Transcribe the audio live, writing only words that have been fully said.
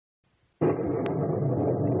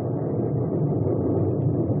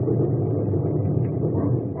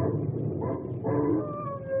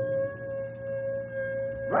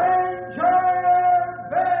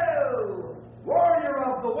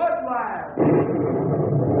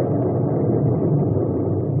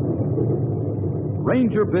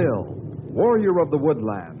Ranger Bill, warrior of the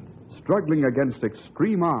woodland, struggling against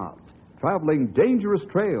extreme odds, traveling dangerous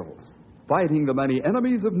trails, fighting the many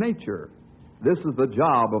enemies of nature. This is the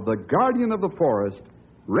job of the guardian of the forest,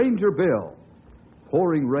 Ranger Bill.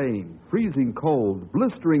 Pouring rain, freezing cold,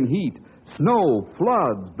 blistering heat, snow,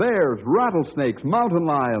 floods, bears, rattlesnakes, mountain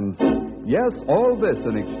lions. Yes, all this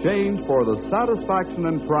in exchange for the satisfaction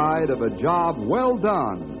and pride of a job well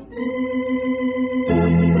done.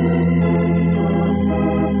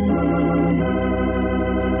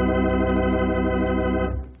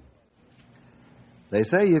 They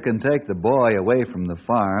say you can take the boy away from the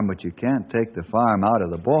farm, but you can't take the farm out of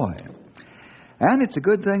the boy. And it's a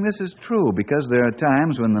good thing this is true, because there are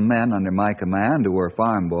times when the men under my command who are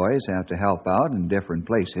farm boys have to help out in different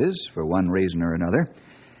places for one reason or another.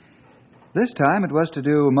 This time it was to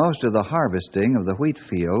do most of the harvesting of the wheat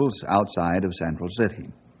fields outside of Central City.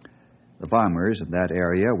 The farmers in that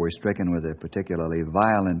area were stricken with a particularly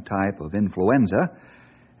violent type of influenza,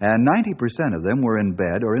 and 90% of them were in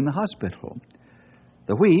bed or in the hospital.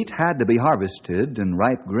 The wheat had to be harvested, and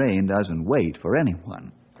ripe grain doesn't wait for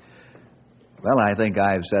anyone. Well, I think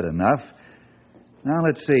I've said enough. Now,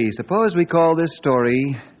 let's see. Suppose we call this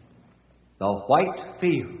story The White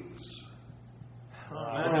Fields.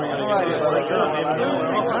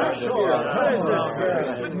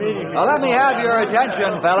 Now, let me have your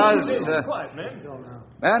attention, fellas.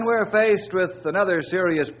 Men, we're faced with another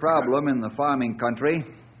serious problem in the farming country,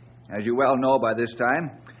 as you well know by this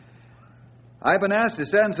time. I've been asked to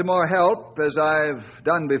send some more help, as I've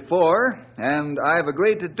done before, and I've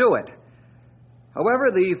agreed to do it.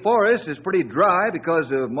 However, the forest is pretty dry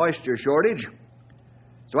because of moisture shortage,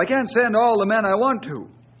 so I can't send all the men I want to.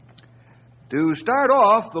 To start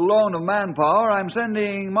off the loan of manpower, I'm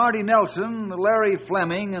sending Marty Nelson, Larry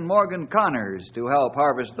Fleming, and Morgan Connors to help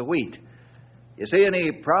harvest the wheat. You see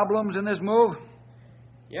any problems in this move?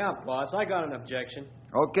 Yeah, boss, I got an objection.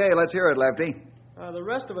 Okay, let's hear it, Lefty. The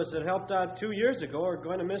rest of us that helped out 2 years ago are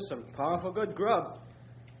going to miss some powerful good grub.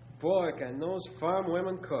 Boy, can those farm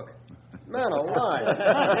women cook. Man alive.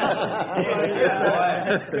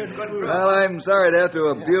 Well, I'm sorry to have to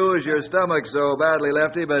abuse your stomach so badly,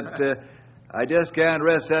 Lefty, but I just can't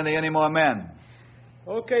risk sending any more men.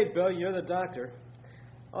 Okay, Bill, you're the doctor.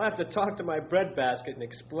 I'll have to talk to my breadbasket and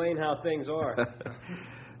explain how things are.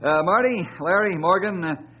 Marty, Larry,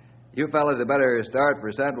 Morgan, you fellas had better start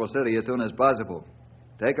for Central City as soon as possible.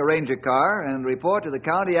 Take a ranger car and report to the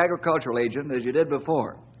county agricultural agent as you did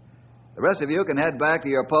before. The rest of you can head back to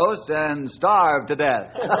your posts and starve to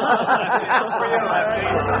death.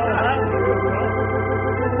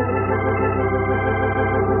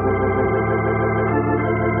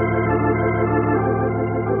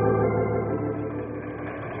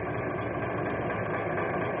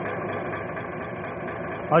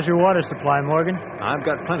 How's your water supply, Morgan? I've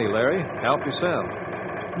got plenty, Larry. Help yourself.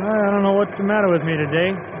 I don't know what's the matter with me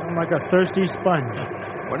today. I'm like a thirsty sponge.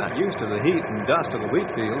 We're not used to the heat and dust of the wheat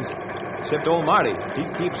fields. Except old Marty. He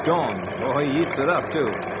keeps going. Oh, he eats it up, too.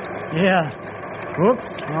 Yeah. Whoops.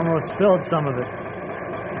 Almost spilled some of it.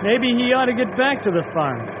 Maybe he ought to get back to the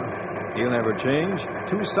farm. He'll never change.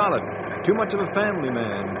 Too solid. Too much of a family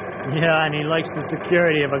man. Yeah, and he likes the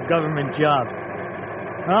security of a government job.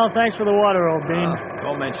 Well, thanks for the water, old bean.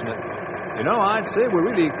 Don't mention it. You know, I'd say we're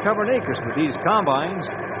really covering acres with these combines.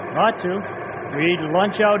 Ought to. We eat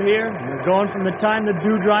lunch out here, and we're going from the time the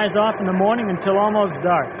dew dries off in the morning until almost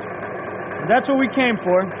dark. And that's what we came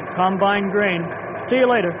for, combine grain. See you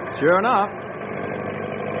later. Sure enough.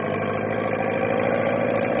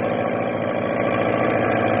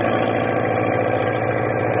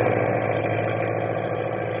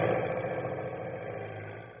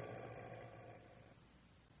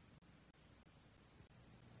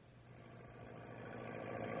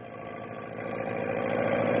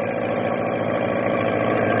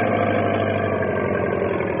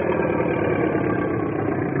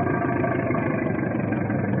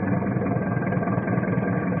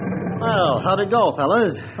 How'd it go,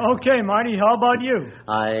 fellas? Okay, Marty, how about you?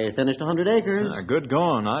 I finished 100 acres. Good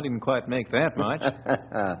going. I didn't quite make that much.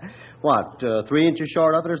 What, 3 inches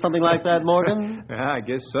short of it or something like that, Morgan? I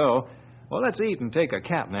guess so. Well, let's eat and take a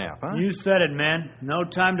cat nap, huh? You said it, man. No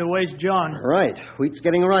time to waste, John. Right. Wheat's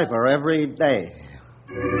getting riper every day.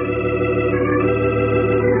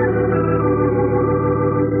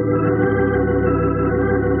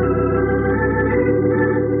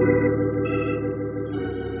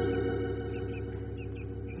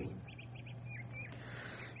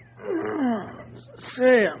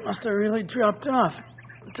 Must have really dropped off.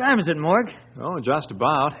 What time is it, Morg? Oh, just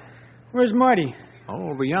about. Where's Marty? Oh,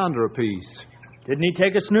 over yonder a piece. Didn't he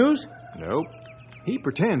take a snooze? Nope. He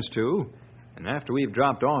pretends to. And after we've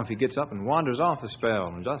dropped off, he gets up and wanders off a spell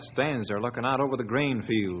and just stands there looking out over the grain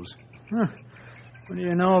fields. Huh. What do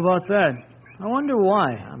you know about that? I wonder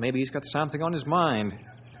why. Maybe he's got something on his mind.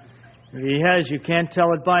 If he has, you can't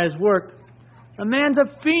tell it by his work. The man's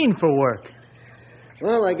a fiend for work.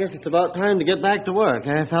 Well, I guess it's about time to get back to work,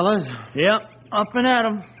 eh, fellas? Yep, up and at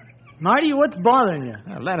 'em. Marty, what's bothering you?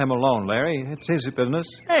 Let him alone, Larry. It's his business.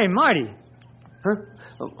 Hey, Marty. Huh?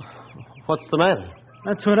 Oh, what's the matter?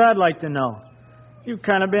 That's what I'd like to know. You've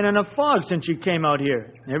kind of been in a fog since you came out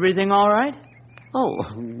here. Everything all right? Oh,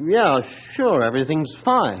 yeah, sure, everything's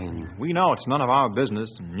fine. We know it's none of our business,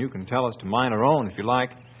 and you can tell us to mind our own if you like.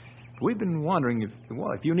 But we've been wondering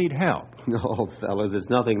if you need help. No, fellas, it's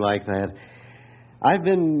nothing like that. I've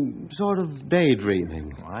been sort of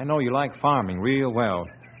daydreaming. Well, I know you like farming real well.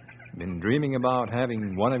 Been dreaming about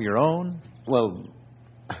having one of your own? Well,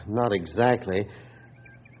 not exactly.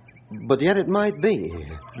 But yet it might be.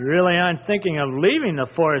 You really aren't thinking of leaving the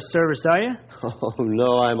Forest Service, are you? Oh,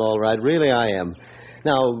 no, I'm all right. Really, I am.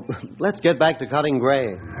 Now, let's get back to cutting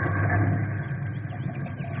grain.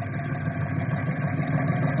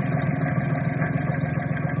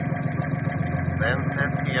 Then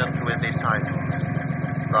said he unto his disciples,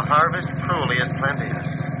 The harvest truly is plenteous,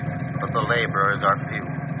 but the laborers are few.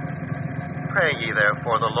 Pray ye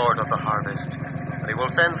therefore the Lord of the harvest, that he will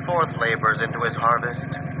send forth laborers into his harvest.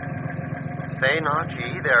 Say not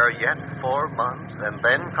ye, There are yet 4 months, and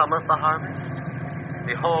then cometh the harvest?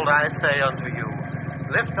 Behold, I say unto you,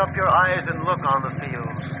 Lift up your eyes and look on the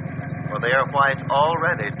fields, for they are white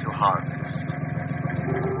already to harvest.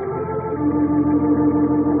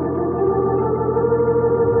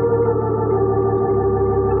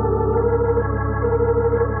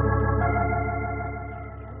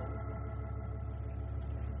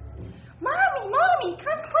 Mommy,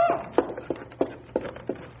 come quick.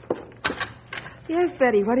 Yes,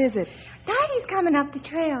 Betty, what is it? Daddy's coming up the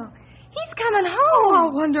trail. He's coming home. Oh,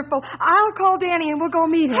 how wonderful. I'll call Danny and we'll go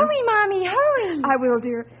meet him. Hurry, Mommy, hurry. I will,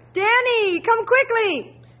 dear. Danny, come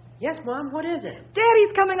quickly. Yes, Mom, what is it?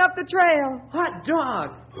 Daddy's coming up the trail. Hot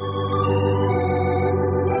dog.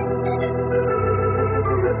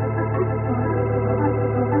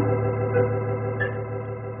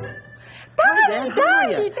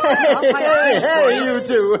 Hey, you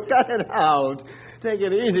two, cut it out. Take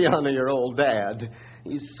it easy on your old dad.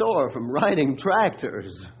 He's sore from riding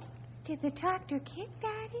tractors. Did the tractor kick,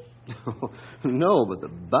 Daddy? No, but the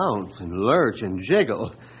bounce and lurch and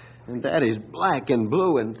jiggle. And Daddy's black and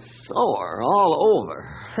blue and sore all over.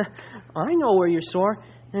 I know where you're sore,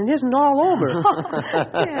 and it isn't all over.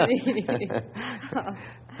 Daddy.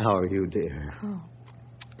 How are you, dear? Oh,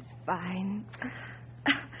 it's fine.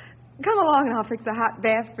 Come along and I'll fix a hot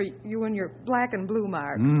bath for you and your black and blue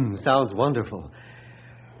mark. Sounds wonderful.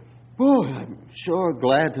 Oh, I'm sure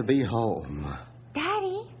glad to be home.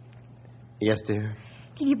 Daddy, Yes, dear?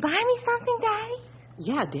 did you buy me something, Daddy?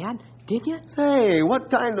 Yeah, Dad. Did you? Say, what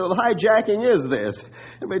kind of hijacking is this?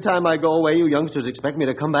 Every time I go away, you youngsters expect me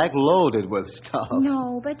to come back loaded with stuff.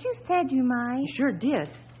 No, but you said you might. You sure did.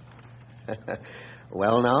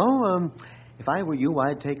 Well, now, if I were you,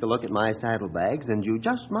 I'd take a look at my saddlebags, and you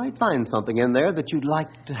just might find something in there that you'd like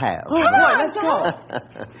to have. Oh, come on, let's go.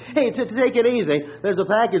 Hey, to take it easy. There's a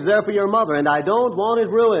package there for your mother, and I don't want it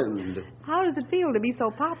ruined. How does it feel to be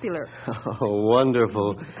so popular? Oh,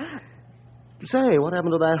 wonderful. Say, what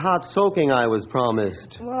happened to that hot soaking I was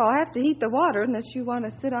promised? Well, I'll have to heat the water unless you want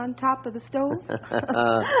to sit on top of the stove.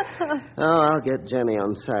 Oh, I'll get Jenny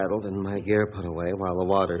unsaddled and my gear put away while the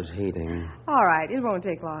water's heating. All right, it won't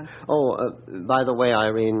take long. Oh, by the way,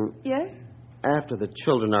 Irene, Yes? after the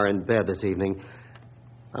children are in bed this evening,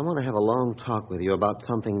 I want to have a long talk with you about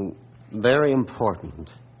something very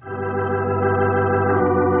important.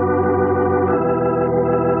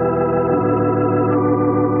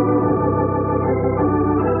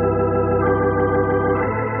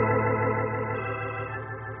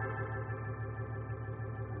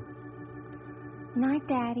 Night,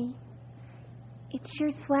 Daddy. It's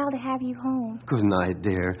sure swell to have you home. Good night,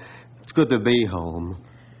 dear. It's good to be home.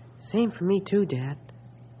 Same for me, too, Dad.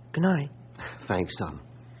 Good night. Thanks, son.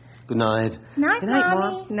 Good night. Night, Good night,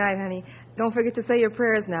 Mommy. Mom. Night, honey. Don't forget to say your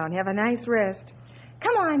prayers now and have a nice rest.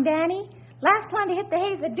 Come on, Danny. Last one to hit the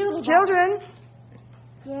hay is the doodle. Children,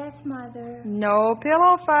 Yes, Mother. no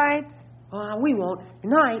pillow fights. We won't.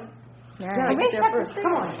 Good night. All Gotta right. get there first.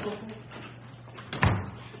 Come on.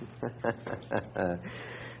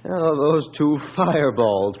 Oh, those 2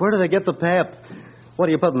 fireballs. Where do they get the pep? What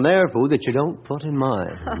do you put in their food that you don't put in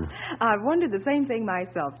mine? I've wondered the same thing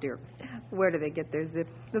myself, dear. Where do they get their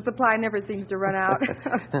zips? The supply never seems to run out.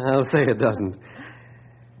 I'll say it doesn't.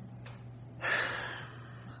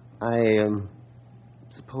 I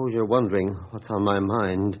suppose you're wondering what's on my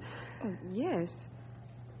mind. Yes.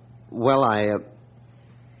 Well,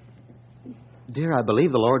 Dear, I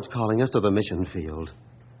believe the Lord's calling us to the mission field.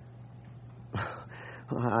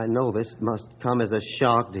 I know this must come as a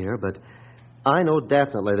shock, dear, but I know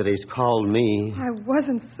definitely that He's called me. I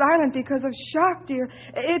wasn't silent because of shock, dear.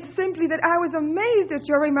 It's simply that I was amazed at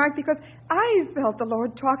your remark because I felt the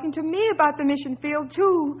Lord talking to me about the mission field,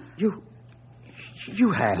 too.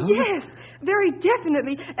 You have? Yes, very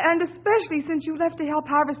definitely, and especially since you left to help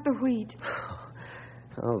harvest the wheat.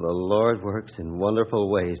 Oh, the Lord works in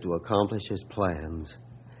wonderful ways to accomplish His plans.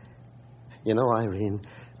 You know, Irene,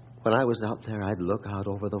 when I was out there, I'd look out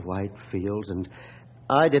over the white fields, and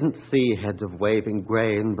I didn't see heads of waving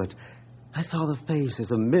grain, but I saw the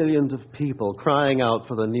faces of millions of people crying out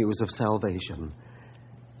for the news of salvation.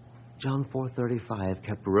 John 4:35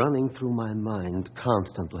 kept running through my mind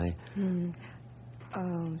constantly.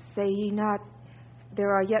 Say ye not,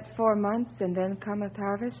 there are yet 4 months, and then cometh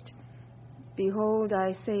harvest? Behold,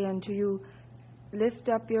 I say unto you, lift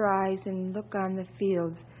up your eyes and look on the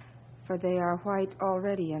fields, for they are white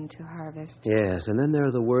already unto harvest. Yes, and then there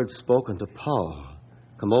are the words spoken to Paul.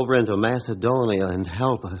 Come over into Macedonia and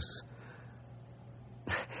help us.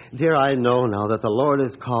 Dear, I know now that the Lord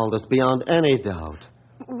has called us beyond any doubt.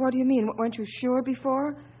 What do you mean? Weren't you sure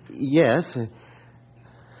before? Yes,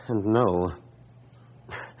 and no.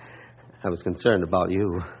 I was concerned about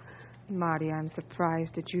you. Marty, I'm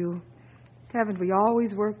surprised at you. Haven't we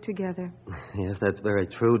always worked together? Yes, that's very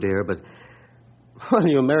true, dear, but when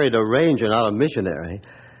you married a ranger, not a missionary,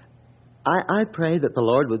 I prayed that the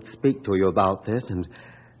Lord would speak to you about this, and,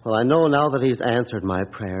 well, I know now that He's answered my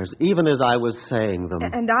prayers, even as I was saying them.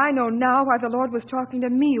 And I know now why the Lord was talking to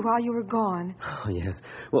me while you were gone. Oh, yes.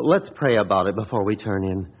 Well, let's pray about it before we turn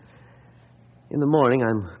in. In the morning,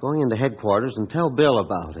 I'm going into headquarters and tell Bill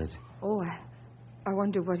about it. Oh, I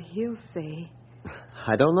wonder what he'll say.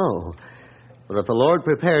 I don't know. But if the Lord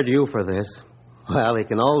prepared you for this, well, He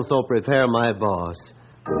can also prepare my boss.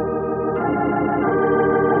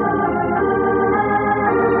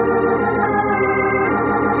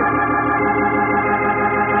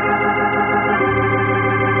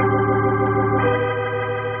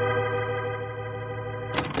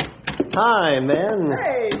 Hi, men.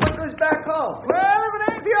 Hey, look who's back home. Well, if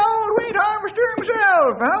it ain't the old wheat harvester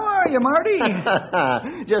himself. How are you,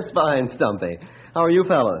 Marty? Just fine, Stumpy. How are you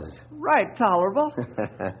fellas? Right, tolerable.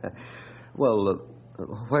 Well,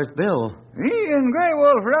 where's Bill? He and Grey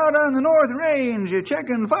Wolf are out on the North Range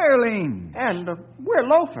checking fire lanes. And we're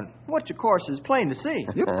loafing, which, of course, is plain to see.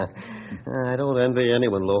 I don't envy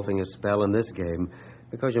anyone loafing a spell in this game,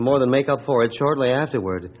 because you more than make up for it shortly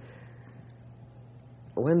afterward.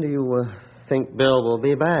 When do you think Bill will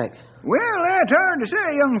be back? Well, that's hard to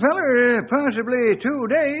say, young feller. Possibly 2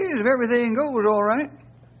 days if everything goes all right.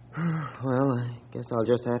 Well, I guess I'll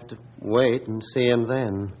just have to wait and see him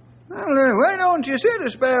then. Well, why don't you sit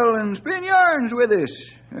a spell and spin yarns with us?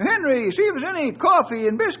 Henry, see if there's any coffee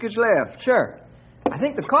and biscuits left. Sure. I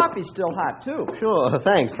think the coffee's still hot, too. Sure.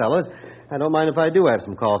 Thanks, fellas. I don't mind if I do have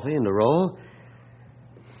some coffee and a roll.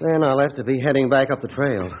 Then I'll have to be heading back up the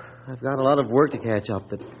trail. I've got a lot of work to catch up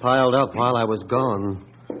that piled up while I was gone.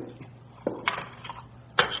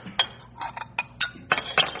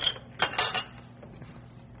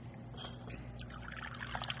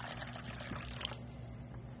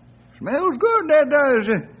 Smells good, that does.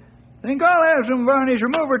 Think I'll have some varnish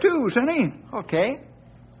remover, too, Sonny. Okay.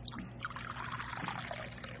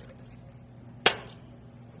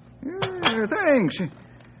 Thanks.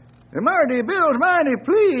 Marty, Bill's mighty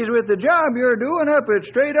pleased with the job you're doing up at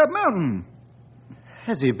Straight Up Mountain.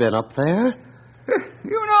 Has he been up there?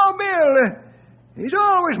 You know, Bill, he's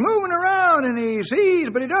always moving around, and he sees,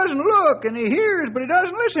 but he doesn't look, and he hears, but he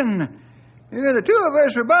doesn't listen. The two of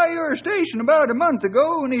us were by your station about a month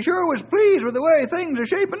ago, and he sure was pleased with the way things are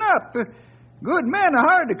shaping up. Good men are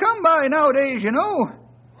hard to come by nowadays, you know.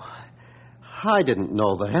 I didn't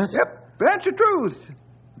know that. Yep, that's the truth.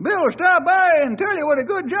 Bill will stop by and tell you what a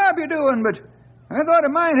good job you're doing, but I thought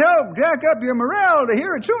it might help jack up your morale to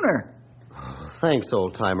hear it sooner. Thanks,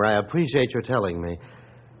 old-timer. I appreciate your telling me.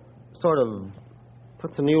 Sort of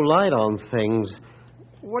puts a new light on things.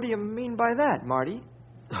 What do you mean by that, Marty?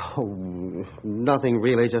 Oh, nothing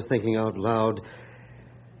really, just thinking out loud.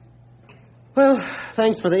 Well,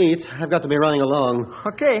 thanks for the eats. I've got to be running along.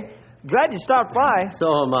 Okay. Glad you stopped by.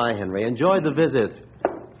 So am I, Henry. Enjoyed the visit.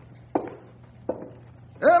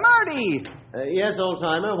 Marty! Yes,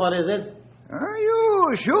 old-timer, what is it? Are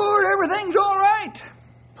you sure everything's all right?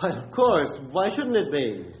 Why, of course. Why shouldn't it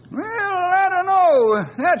be? Well, I don't know.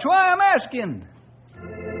 That's why I'm asking.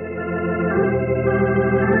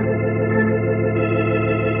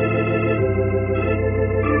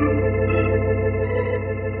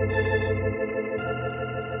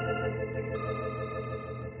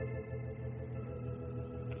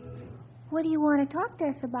 What do you want to talk to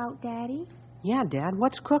us about, Daddy? Yeah, Dad,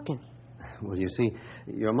 what's cooking? Well, you see,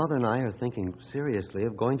 your mother and I are thinking seriously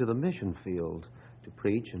of going to the mission field to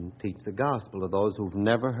preach and teach the gospel to those who've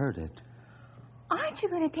never heard it. Aren't you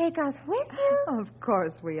going to take us with you? Of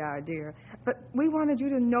course we are, dear. But we wanted you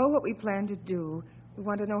to know what we plan to do. We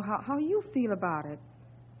want to know how you feel about it.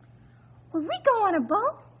 Will we go on a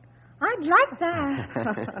boat? I'd like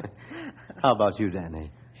that. How about you,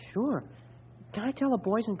 Danny? Sure. Can I tell the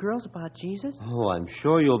boys and girls about Jesus? Oh, I'm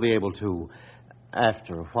sure you'll be able to.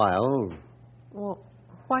 After a while. Well,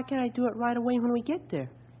 why can't I do it right away when we get there?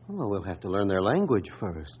 Well, we'll have to learn their language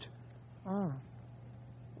first. Oh.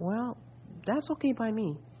 Well, that's okay by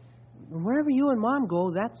me. Wherever you and Mom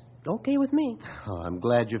go, that's okay with me. Oh, I'm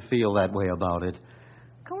glad you feel that way about it.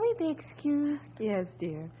 Can we be excused? Yes,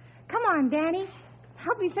 dear. Come on, Danny.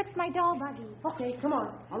 Help me fix my doll buggy. Okay, come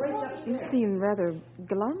on. I'll race upstairs. You seem rather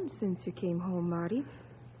glum since you came home, Marty.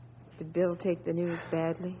 Did Bill take the news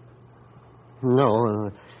badly?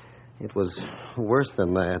 No, it was worse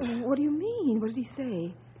than that. What do you mean? What did he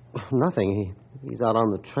say? Nothing. He's out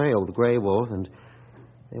on the trail with Grey Wolf, and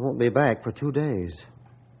they won't be back for 2 days.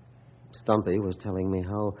 Stumpy was telling me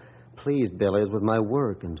how pleased Bill is with my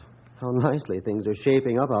work and how nicely things are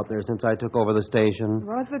shaping up out there since I took over the station.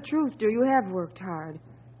 Well, it's the truth, dear. You have worked hard.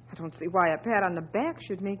 I don't see why a pat on the back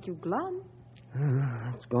should make you glum.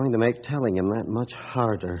 It's going to make telling him that much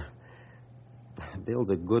harder. Bill's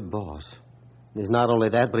a good boss. He's not only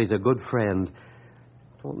that, but he's a good friend.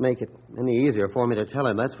 It won't make it any easier for me to tell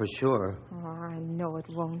him, that's for sure. Oh, I know it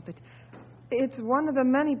won't, but it's one of the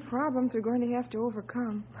many problems we're going to have to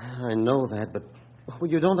overcome. I know that, but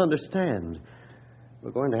you don't understand.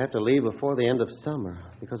 We're going to have to leave before the end of summer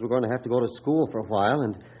because we're going to have to go to school for a while,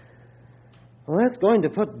 and well, that's going to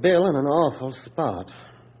put Bill in an awful spot.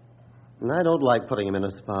 And I don't like putting him in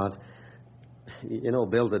a spot. You know,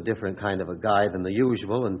 Bill's a different kind of a guy than the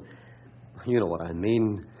usual, and you know what I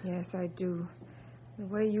mean. Yes, I do. The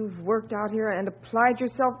way you've worked out here and applied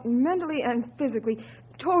yourself mentally and physically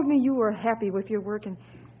told me you were happy with your work, and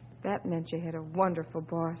that meant you had a wonderful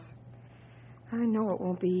boss. I know it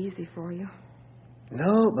won't be easy for you.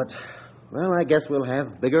 No, but, well, I guess we'll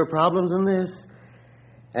have bigger problems than this.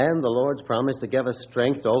 And the Lord's promised to give us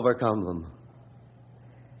strength to overcome them.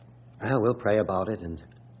 Well, we'll pray about it, and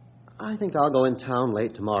I think I'll go in town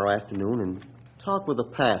late tomorrow afternoon and talk with the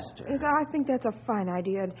pastor. Yes, I think that's a fine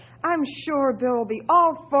idea, and I'm sure Bill will be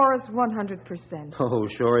all for us 100%. Oh,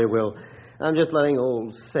 sure he will. I'm just letting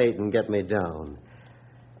old Satan get me down.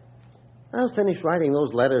 I'll finish writing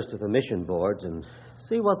those letters to the mission boards and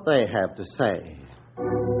see what they have to say.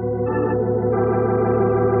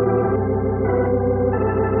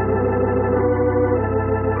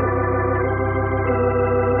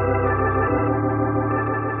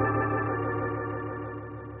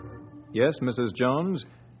 Yes, Mrs. Jones?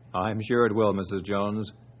 I'm sure it will, Mrs.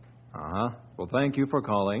 Jones. Uh-huh. Well, thank you for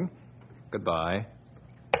calling. Goodbye.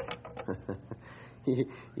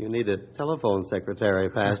 You need a telephone secretary,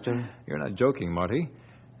 Pastor. You're not joking, Marty.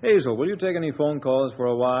 Hazel, will you take any phone calls for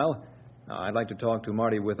a while? I'd like to talk to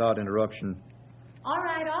Marty without interruption. All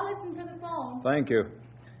right, I'll listen to the phone. Thank you.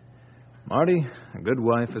 Marty, a good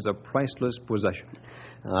wife is a priceless possession.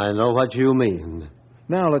 I know what you mean.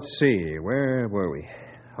 Now, let's see. Where were we?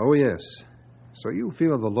 Oh, yes. So you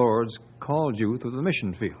feel the Lord's called you to the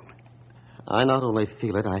mission field. I not only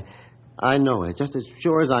feel it, I know it, just as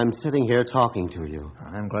sure as I'm sitting here talking to you.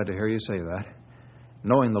 I'm glad to hear you say that.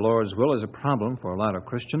 Knowing the Lord's will is a problem for a lot of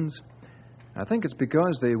Christians. I think it's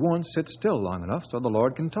because they won't sit still long enough so the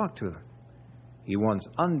Lord can talk to them. He wants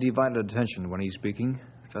undivided attention when he's speaking,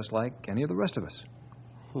 just like any of the rest of us.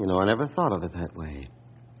 You know, I never thought of it that way.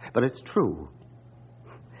 But it's true.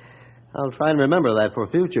 I'll try and remember that for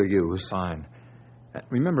future use. Fine.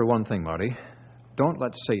 Remember one thing, Marty. Don't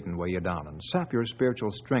let Satan weigh you down and sap your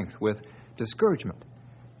spiritual strength with discouragement.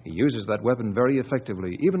 He uses that weapon very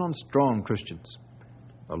effectively, even on strong Christians.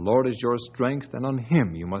 The Lord is your strength, and on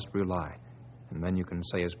him you must rely. And then you can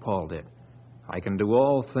say as Paul did, I can do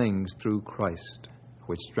all things through Christ,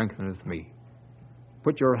 which strengtheneth me.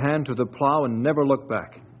 Put your hand to the plow and never look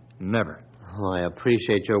back. Never. Oh, I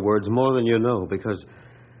appreciate your words more than you know, because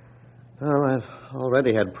Well, I've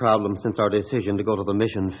already had problems since our decision to go to the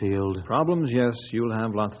mission field. Problems, yes, you'll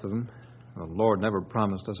have lots of them. The Lord never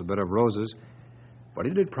promised us a bed of roses, but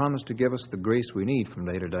He did promise to give us the grace we need from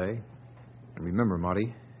day to day. And remember,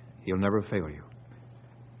 Marty, He'll never fail you.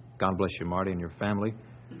 God bless you, Marty, and your family.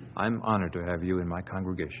 I'm honored to have you in my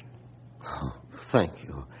congregation. Oh, thank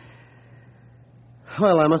you.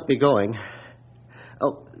 Well, I must be going.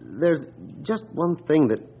 Oh, there's just one thing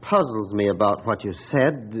that puzzles me about what you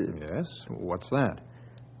said. Yes? What's that?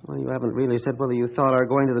 Well, you haven't really said whether you thought our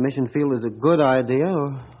going to the mission field is a good idea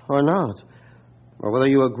or not. Or whether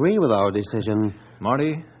you agree with our decision.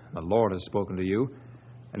 Marty, the Lord has spoken to you,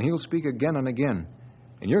 and He'll speak again and again.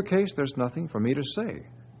 In your case, there's nothing for me to say.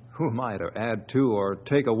 Who am I to add to or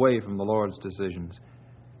take away from the Lord's decisions?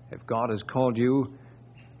 If God has called you,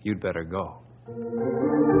 you'd better go.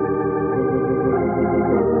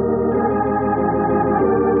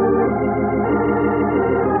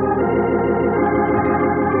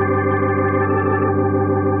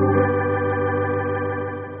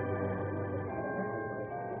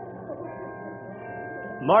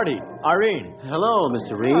 Marty, Irene. Hello,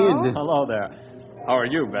 Mr. Reed. Hello there. How are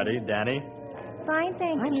you, Betty, Danny? Fine,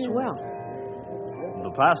 thank I'm you. swell.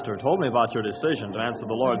 The pastor told me about your decision to answer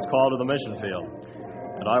the Lord's call to the mission field.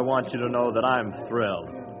 And I want you to know that I'm thrilled.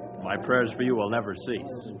 My prayers for you will never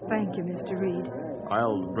cease. Thank you, Mr. Reed.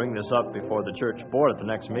 I'll bring this up before the church board at the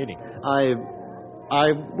next meeting.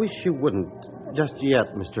 I wish you wouldn't just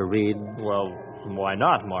yet, Mr. Reed. Well, why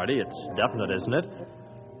not, Marty? It's definite, isn't it?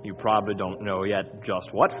 You probably don't know yet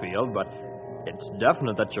just what field, but it's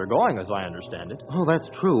definite that you're going, as I understand it. Oh, that's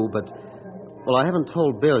true, but... Well, I haven't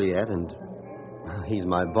told Bill yet, and he's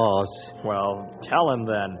my boss. Well, tell him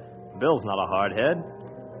then. Bill's not a hardhead.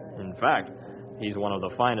 In fact, he's one of the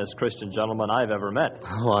finest Christian gentlemen I've ever met.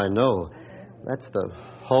 Oh, I know. That's the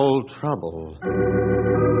whole trouble.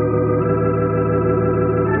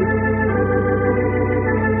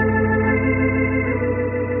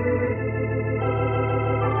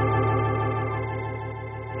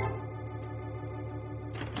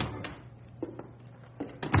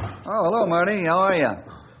 Oh, hello, Marty. How are you?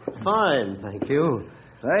 Fine, thank you.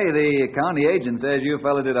 Say, the county agent says you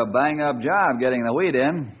fellas did a bang-up job getting the wheat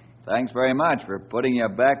in. Thanks very much for putting your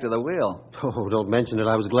back to the wheel. Oh, don't mention it.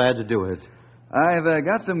 I was glad to do it. I've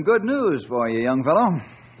got some good news for you, young fellow.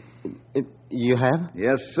 You have?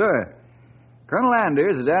 Yes, sir. Colonel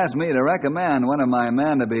Anders has asked me to recommend one of my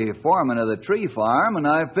men to be foreman of the tree farm, and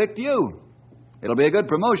I've picked you. It'll be a good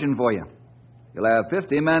promotion for you. You'll have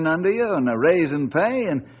 50 men under you and a raise in pay,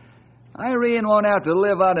 and Irene won't have to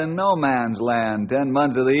live out in no man's land 10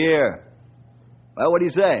 months of the year. Well, what do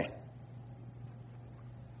you say?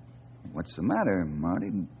 What's the matter,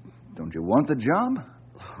 Marty? Don't you want the job?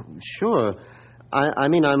 Sure. I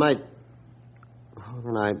mean, I might... Oh,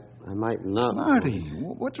 then I might not... Marty,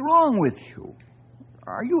 what's wrong with you?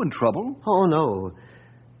 Are you in trouble? Oh, no.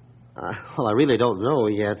 Well, I really don't know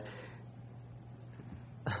yet.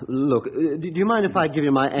 Look, do you mind if I give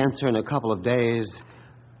you my answer in a couple of days?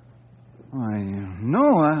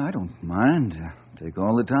 No, I don't mind. Take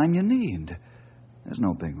all the time you need. There's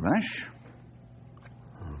no big rush.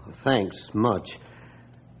 Thanks much.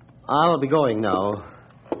 I'll be going now.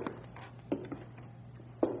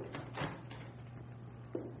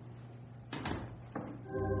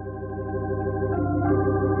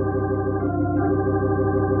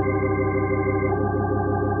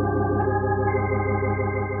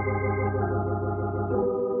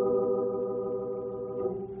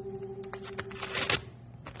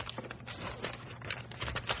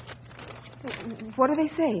 What do they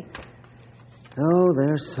say? Oh,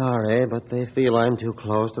 they're sorry, but they feel I'm too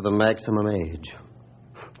close to the maximum age.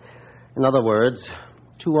 In other words,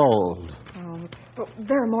 too old. Oh, well,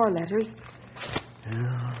 there are more letters.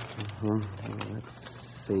 Let's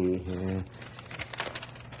see here.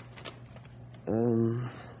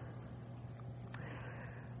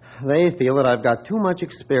 They feel that I've got too much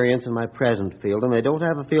experience in my present field, and they don't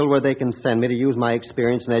have a field where they can send me to use my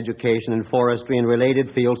experience and education in forestry and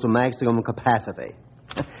related fields to maximum capacity.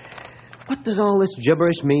 What does all this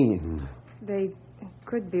gibberish mean? They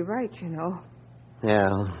could be right, you know. Yeah,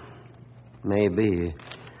 maybe.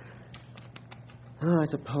 Oh, I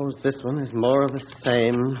suppose this one is more of the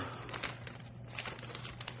same.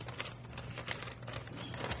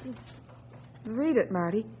 Read it,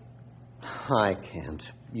 Marty. I can't.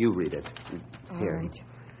 You read it. Here. All right.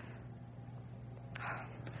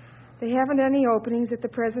 They haven't any openings at the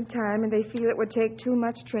present time, and they feel it would take too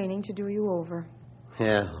much training to do you over.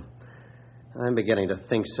 Yeah. I'm beginning to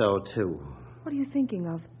think so, too. What are you thinking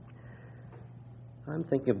of? I'm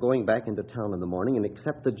thinking of going back into town in the morning and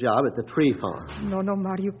accept the job at the tree farm. No,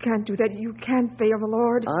 Marty, you can't do that. You can't fail the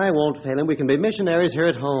Lord. I won't fail him. We can be missionaries here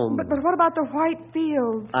at home. But what about the white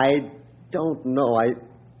fields? I don't know. I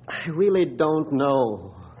really don't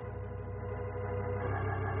know.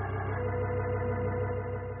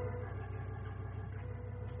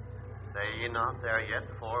 Say ye not, there yet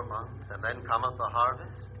 4 months, and then cometh the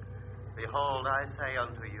harvest? Behold, I say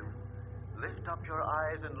unto you, lift up your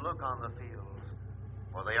eyes and look on the fields,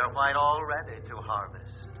 for they are white already to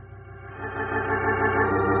harvest.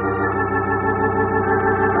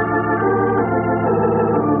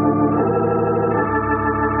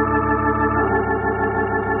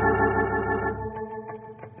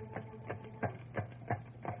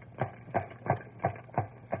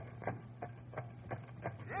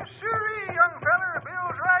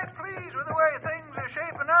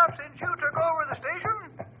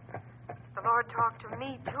 Talked to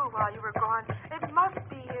me, too, while you were gone. It must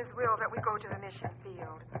be his will that we go to the mission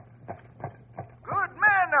field. Good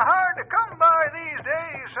men are hard to come by these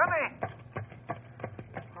days, Sonny.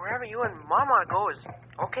 Wherever you and Mama go is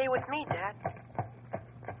okay with me, Dad.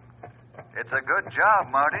 It's a good job,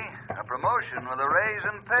 Marty. A promotion with a raise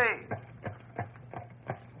in pay.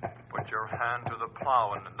 Put your hand to the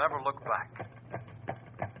plow and never look back.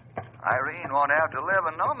 Irene won't have to live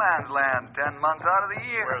in no man's land 10 months out of the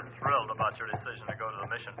year. We're thrilled about your decision to go to the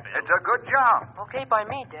mission field. It's a good job. Okay by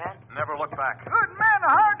me, Dad. Never look back. Good men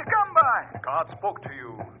are hard to come by. God spoke to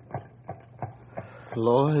you.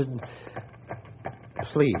 Lord,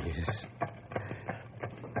 please.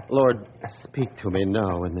 Lord, speak to me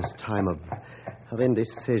now in this time of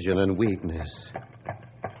indecision and weakness.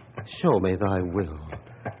 Show me thy will.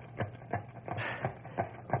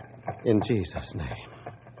 In Jesus' name.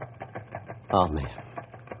 Amen.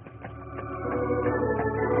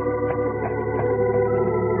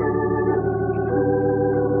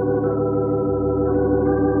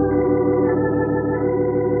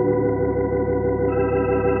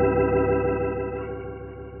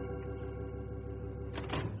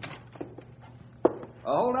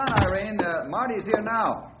 Hold on, Irene. Marty's here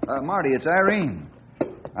now. Marty, it's Irene.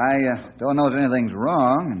 I don't know if anything's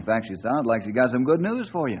wrong. In fact, she sounds like she got some good news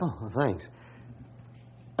for you. Oh, thanks.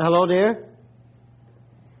 Hello, dear?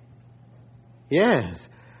 Yes.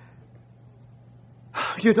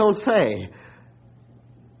 You don't say.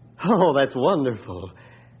 Oh, that's wonderful.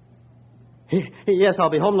 Yes, I'll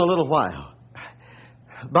be home in a little while.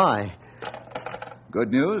 Bye.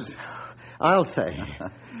 Good news? I'll say.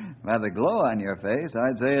 By the glow on your face,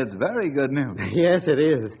 I'd say it's very good news. Yes, it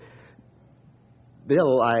is.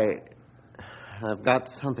 Bill, I've got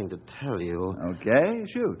something to tell you. Okay,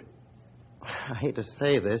 shoot. I hate to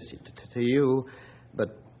say this to you,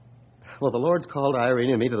 but, well, the Lord's called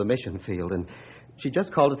Irene and me to the mission field, and she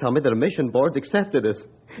just called to tell me that a mission board's accepted us,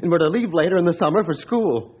 and we're to leave later in the summer for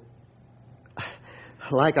school.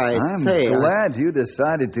 Like I'm glad you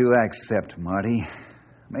decided to accept, Marty.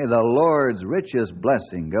 May the Lord's richest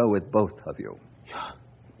blessing go with both of you.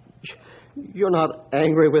 You're not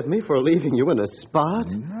angry with me for leaving you in a spot?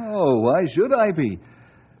 No, why should I be?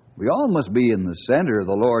 We all must be in the center of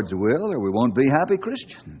the Lord's will, or we won't be happy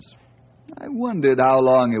Christians. I wondered how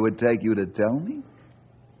long it would take you to tell me.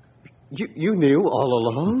 You knew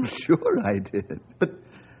all along? Sure I did. But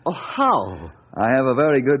how? I have a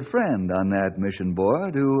very good friend on that mission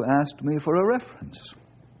board who asked me for a reference.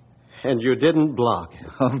 And you didn't block?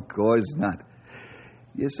 Of course not.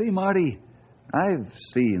 You see, Marty, I've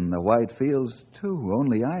seen the white fields, too,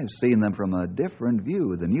 only I've seen them from a different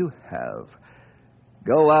view than you have.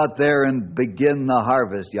 Go out there and begin the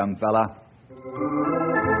harvest, young fella.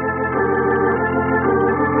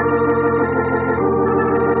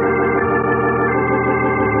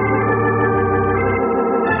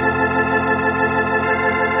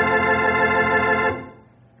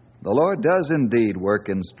 The Lord does indeed work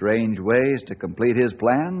in strange ways to complete His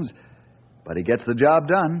plans, but He gets the job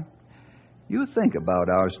done. You think about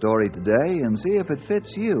our story today and see if it fits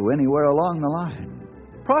you anywhere along the line.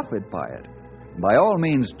 Profit by it. By all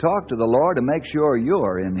means, talk to the Lord to make sure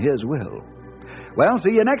you're in His will. Well,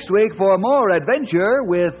 see you next week for more adventure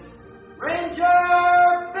with Ranger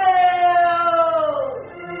Bill!